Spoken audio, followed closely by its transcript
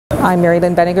I'm Mary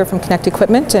Lynn Benninger from Connect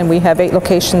Equipment, and we have 8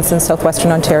 locations in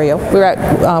southwestern Ontario. We're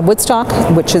at Woodstock,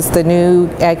 which is the new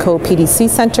AGCO PDC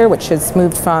Centre, which has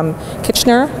moved from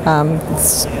Kitchener.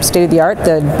 It's state-of-the-art,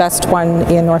 the best one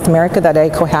in North America that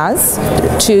AGCO has,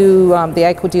 to the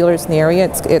AGCO dealers in the area.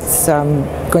 It's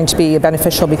going to be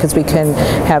beneficial because we can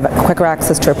have quicker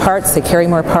access to our parts. They carry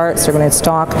more parts. They're going to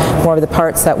stock more of the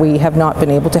parts that we have not been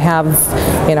able to have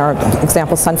in our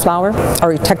example sunflower.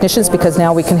 Our technicians, because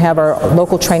now we can have our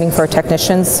local training for our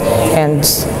technicians, and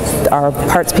our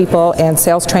parts people and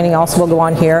sales training also will go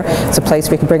on here. It's a place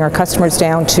we can bring our customers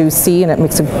down to see, and it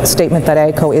makes a statement that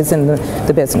AGCO is in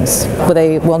the business. But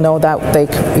they will know that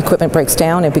the equipment breaks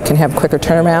down and we can have quicker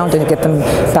turnaround and get them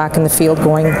back in the field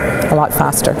going a lot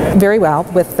faster. Very well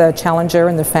with the Challenger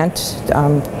and the Fendt.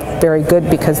 Very good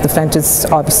because the Fendt is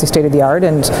obviously state-of-the-art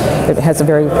and it has a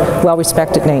very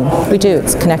well-respected name. We do.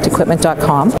 It's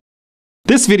connectequipment.com.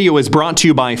 This video is brought to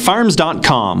you by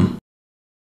farms.com.